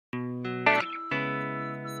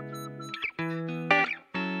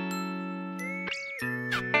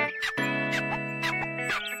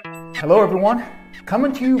Hello everyone,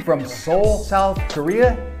 coming to you from Seoul, South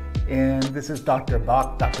Korea, and this is Dr.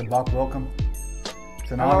 Baek. Dr. Baek, welcome. It's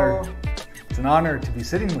an honor. It's an honor to be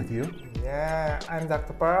sitting with you. Yeah, I'm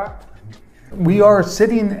Dr. Baek. We are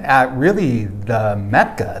sitting at really the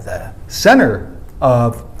mecca, the center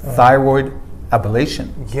of thyroid ablation.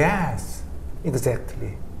 Yes,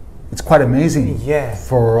 exactly. It's quite amazing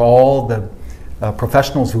for all the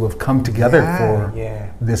professionals who have come together for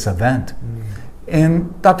this event.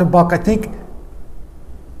 And Dr. Baek, I think,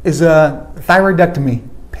 is a thyroidectomy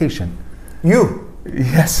patient. You?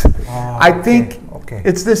 Yes. I think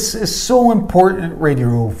this is so important,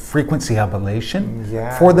 radio frequency ablation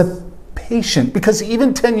for the patient, because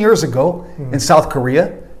even 10 years ago in South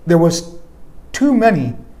Korea, there was too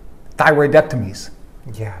many thyroidectomies.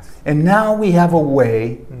 Yes. And now we have a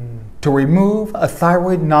way to remove a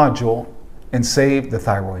thyroid nodule and save the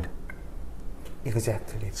thyroid.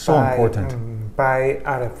 Exactly. So important. By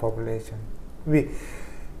RF ablation.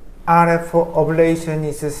 RF ablation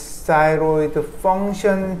is a thyroid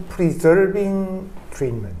function preserving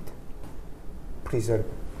treatment.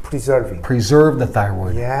 Preserving. Preserve the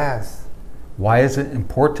thyroid. Yes. Why is it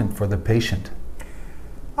important for the patient?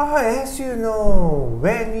 As you know,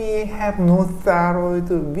 when we have no thyroid,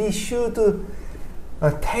 we should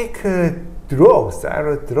take a drug,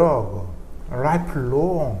 thyroid drug,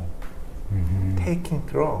 lifelong taking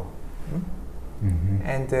drug.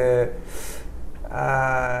 And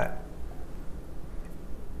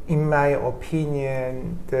in my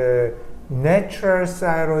opinion, the natural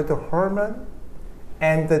thyroid hormone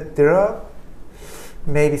and the drug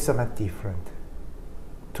may be somewhat different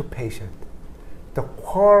to patient. The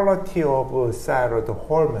quality of thyroid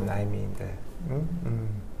hormone, I mean.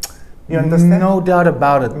 You understand? No doubt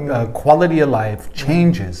about it. Quality of life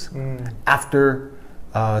changes after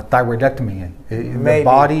thyroidectomy. The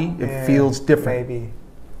body, it feels different. Maybe.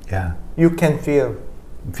 Yeah. You can feel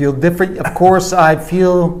different. Of course, I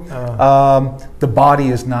feel the body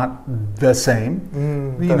is not the same.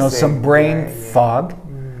 You know, some brain fog,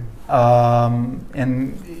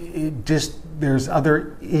 and it just there's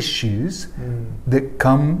other issues that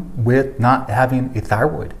come with not having a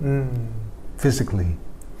thyroid physically.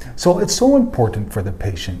 So it's so important for the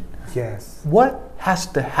patient. Yes. What has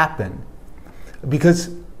to happen? Because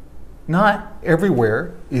not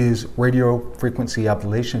everywhere is radio frequency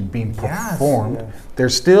ablation being performed. Yes.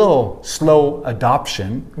 There's still slow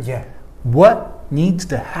adoption. Yeah. What needs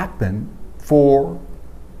to happen for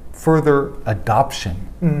further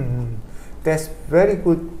adoption? That's very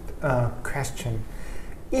good question.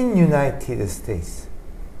 In United States,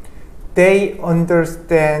 they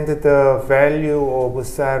understand the value of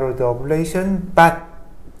thyroid ablation, but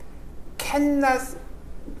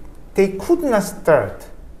they could not start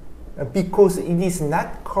because it is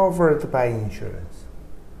not covered by insurance.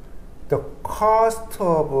 The cost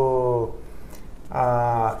of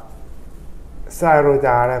thyroid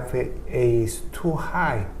RFA is too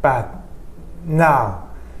high, but now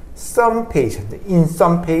in some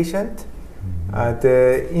patient,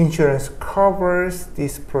 the insurance covers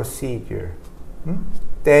this procedure.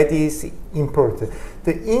 That is important.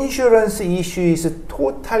 The insurance issue is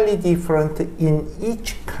totally different in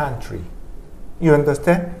each country. You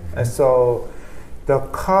understand? So the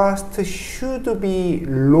cost should be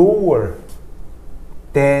lower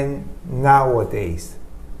than nowadays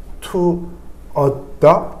to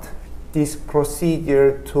adopt this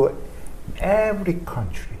procedure to every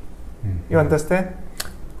country. You understand?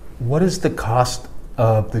 What is the cost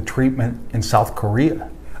of the treatment in South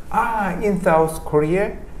Korea? In South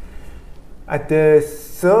Korea, the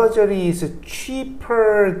surgery is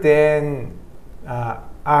cheaper than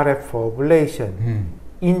RF ablation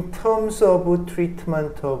in terms of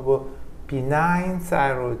treatment of benign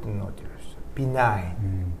thyroid nodules.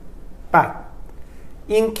 Benign. But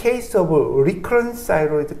in case of recurrent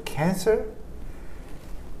thyroid cancer,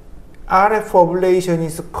 RF ablation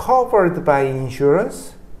is covered by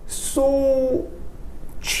insurance. So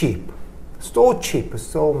cheap,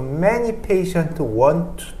 so many patients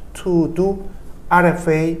want to do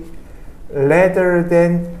RFA rather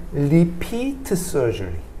than repeat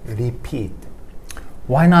surgery.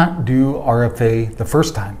 Why not do RFA the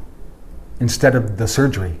first time instead of the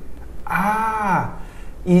surgery?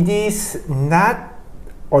 It is not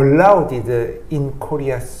allowed in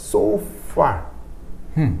Korea so far.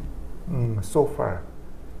 So far.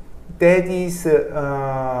 That is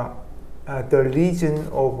the reason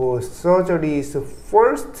of surgery's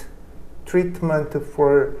first treatment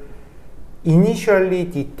for initially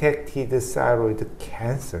detected thyroid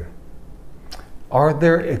cancer. Are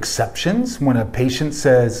there exceptions when a patient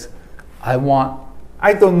says, I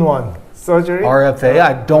don't want surgery. RFA,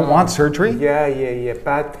 I don't want surgery. Yeah.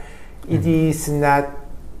 But it is not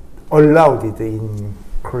allowed in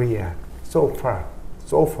Korea so far.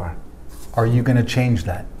 Are you going to change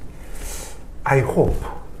that? I hope,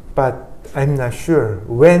 but I'm not sure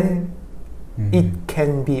when it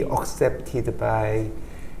can be accepted by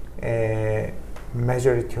a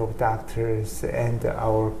majority of doctors and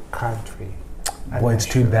our country. Boy, it's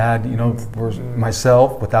too bad. You know, for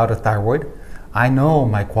myself, without a thyroid, I know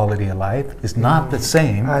my quality of life is not the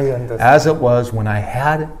same as it was when I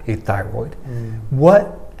had a thyroid.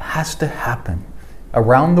 What has to happen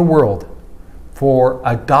around the world for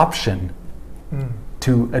adoption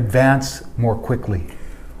to advance more quickly?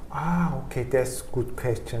 Okay, that's a good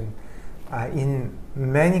question. In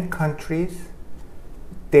many countries,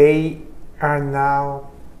 they are now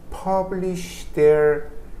publish their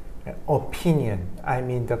opinion. I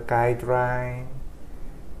mean the guideline,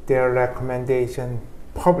 their recommendation.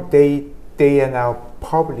 They are now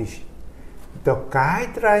published. The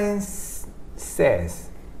guidelines says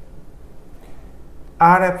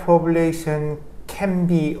RF ablation can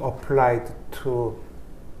be applied to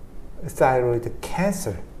thyroid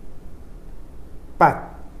cancer, but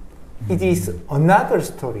it is another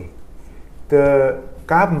story. The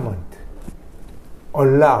government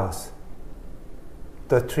allows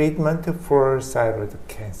the treatment for thyroid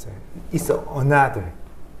cancer. It's another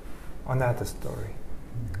story.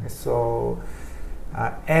 So,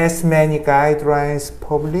 as many guidelines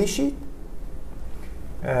publish it,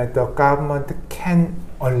 the government can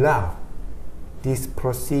allow this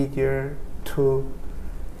procedure to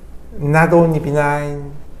not only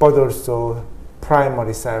benign but also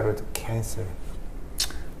primary thyroid cancer.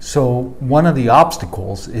 So one of the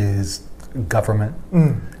obstacles is government.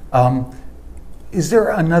 Is there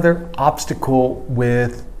another obstacle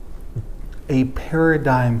with a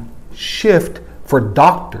paradigm shift for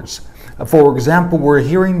doctors? For example, we're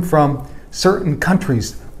hearing from certain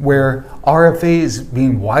countries where RFA is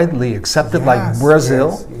being widely accepted, like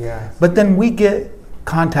Brazil, but then we get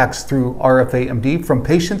contacts through RFA M.D. from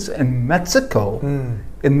patients in Mexico,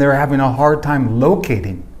 and they're having a hard time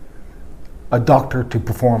locating a doctor to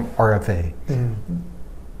perform RFA.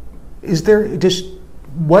 Is there just,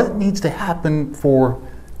 what needs to happen for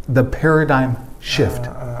the paradigm shift?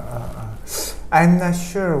 I'm not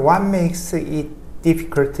sure what makes it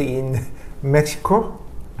difficult in Mexico.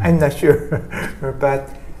 I'm not sure, but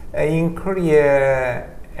in Korea,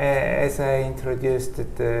 as I introduced,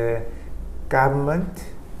 the government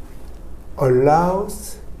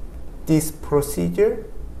allows this procedure,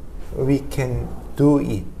 we can do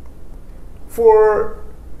it. For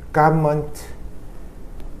government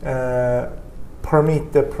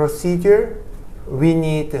permit the procedure, we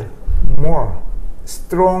need more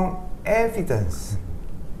strong evidence.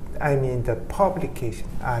 I mean the publication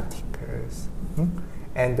articles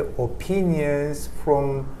and opinions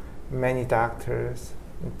from many doctors.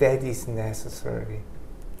 That is necessary.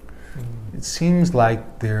 It seems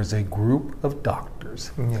like there's a group of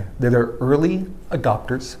doctors that are early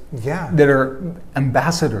adopters, that are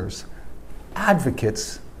ambassadors,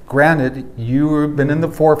 advocates. Granted, you've been in the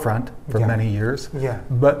forefront for many years,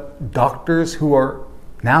 but doctors who are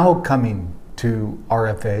now coming to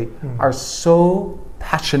RFA are so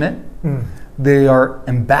passionate. They are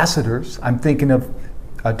ambassadors. I'm thinking of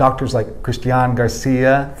doctors like Christian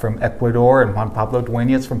Garcia from Ecuador and Juan Pablo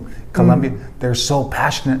Dueñas from Colombia. They're so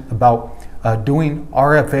passionate about doing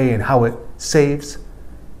RFA and how it saves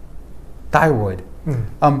thyroid.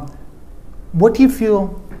 What do you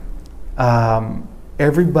feel,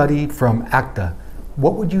 everybody from ACTA,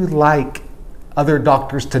 what would you like other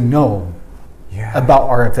doctors to know about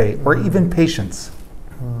RFA, or even patients?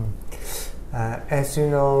 As you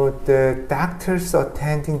know, the doctors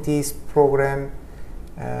attending this program,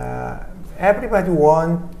 everybody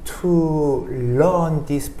want to learn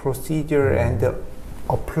this procedure and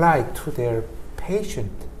apply to their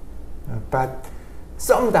patient. But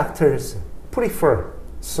some doctors prefer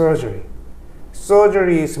surgery.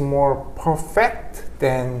 Surgery is more perfect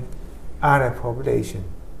than RF ablation.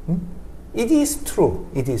 It is true.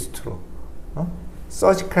 It is true.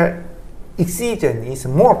 Surgical excision is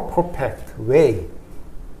more perfect way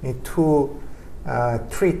to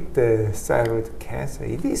treat the thyroid cancer.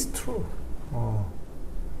 It is true.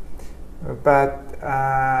 But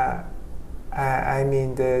I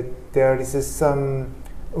mean that there is some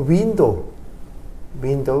window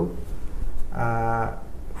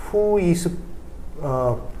who is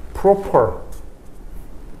proper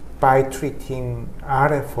by treating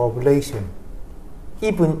RF ablation.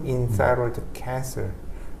 Even in thyroid cancer,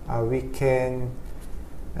 we can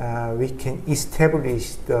we can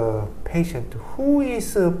establish the patient who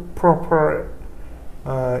is a proper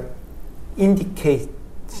indication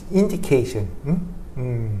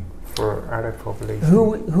for RF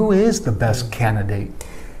ablation. Who is the best candidate?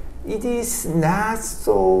 It is not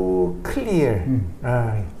so clear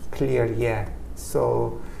yet.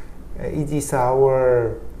 So it is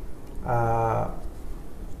our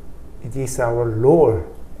role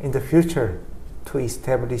in the future to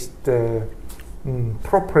establish the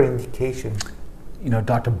proper indication. You know,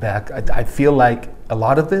 Dr. Baek, I feel like a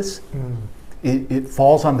lot of this, it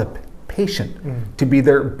falls on the patient to be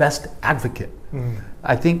their best advocate.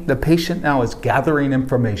 I think the patient now is gathering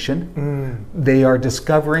information. They are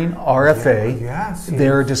discovering RFA. Yes.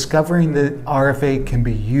 They're discovering that RFA can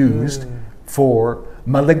be used for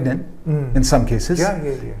malignant in some cases.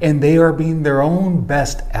 And they are being their own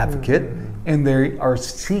best advocate, and they are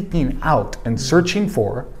seeking out and searching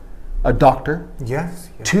for a doctor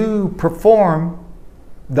to perform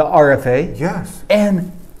the RFA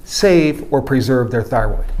and save or preserve their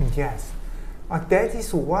thyroid. Yes. That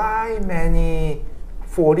is why many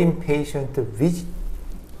foreign patients visit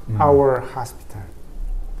our hospital.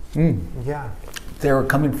 Yeah. They are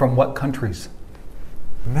coming from what countries?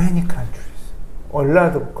 Many countries, a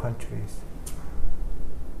lot of countries.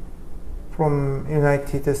 From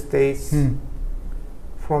United States,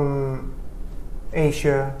 from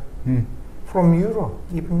Asia, from Europe,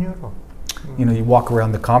 even Europe. You know, you walk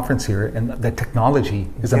around the conference here and the technology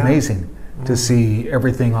is amazing to see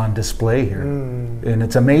everything on display here. And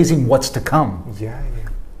it's amazing what's to come.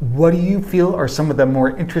 What do you feel are some of the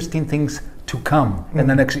more interesting things to come in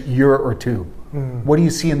the next year or two? What do you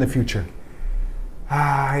see in the future?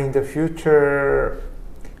 In the future,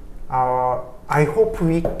 I hope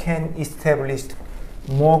we can establish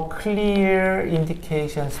more clear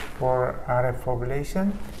indications for RF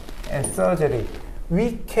ablation and surgery.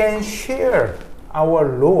 We can share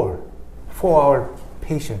our lore for our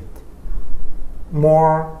patient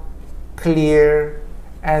more clear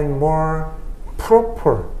and more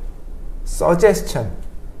proper suggestion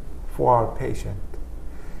for our patient.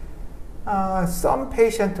 Some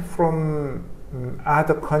patients from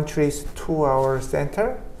other countries to our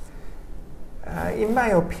center, in my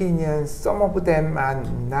opinion, some of them are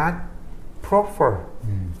not proper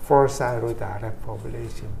for thyroid RF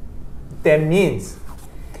ablation. That means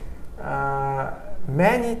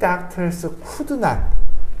many doctors could not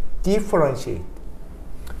differentiate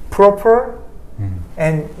proper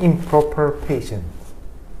and improper patients.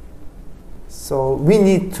 So we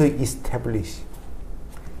need to establish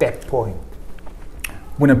that point.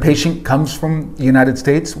 When a patient comes from the United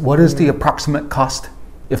States, what is the approximate cost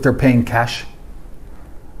if they're paying cash?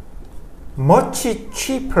 Much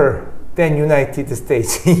cheaper than United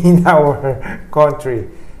States in our country.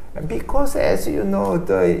 Because as you know,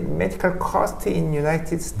 the medical cost in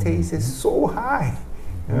United States is so high.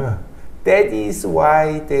 That is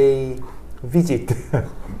why they visit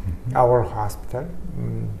our hospital.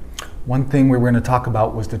 One thing we were going to talk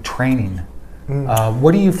about was the training.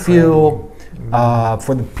 What do you feel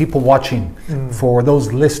for the people watching, for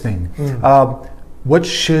those listening? What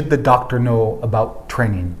should the doctor know about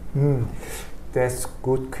training? That's a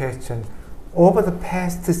good question. Over the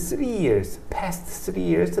past 3 years,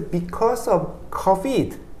 because of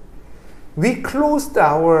COVID, we closed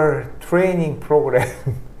our training program.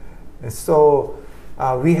 So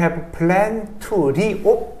we have planned to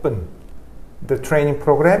reopen the training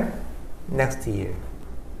program next year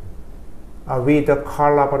with the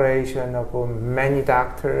collaboration of many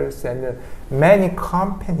doctors and many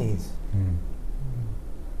companies.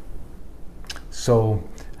 So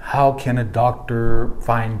how can a doctor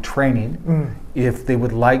find training if they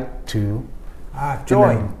would like to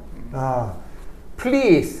join?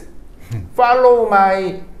 Please follow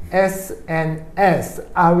my SNS.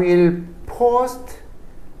 I will post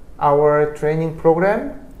our training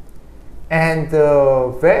program and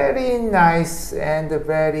very nice and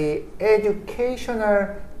very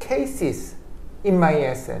educational cases in my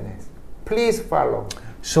SNS. Please follow.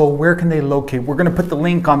 So where can they locate? We're going to put the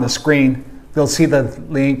link on the screen. They'll see the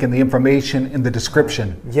link and the information in the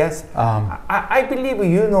description. Yes. I believe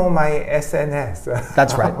you know my SNS.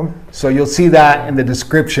 That's right. So you'll see that in the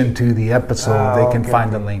description to the episode. They can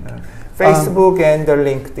find the link. Facebook and the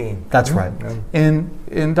LinkedIn. That's right.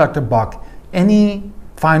 And Dr. Baek, any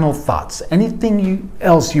final thoughts? Anything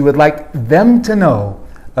else you would like them to know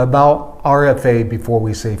about RFA before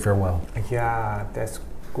we say farewell? Yeah, that's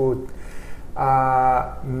good.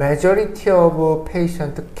 Majority of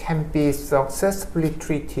patients can be successfully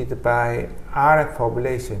treated by RF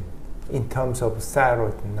ablation in terms of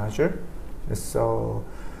thyroid nodule. So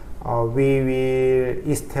we will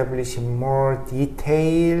establish more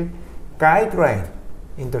detailed guideline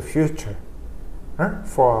in the future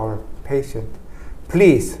for our patient.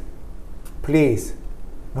 Please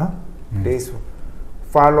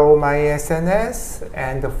follow my SNS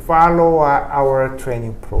and follow our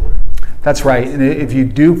training program. That's right. And if you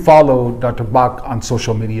do follow Dr. Baek on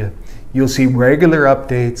social media, you'll see regular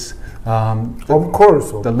updates. Of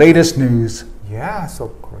course. The latest news. Yes,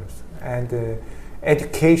 of course. And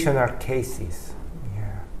educational cases.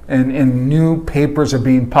 Yeah. And new papers are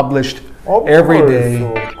being published every day.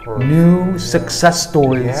 New success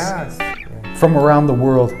stories from around the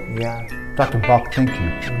world. Yeah. Dr. Baek, thank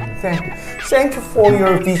you. Thank you. Thank you for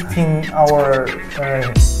your visiting our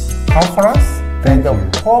conference. Thank you.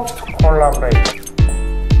 Hope to collaborate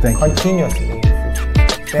continuously in the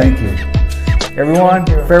future. Thank you. Everyone,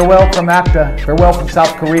 farewell from ACTA. Farewell from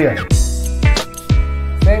South Korea.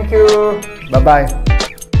 Thank you. Bye-bye.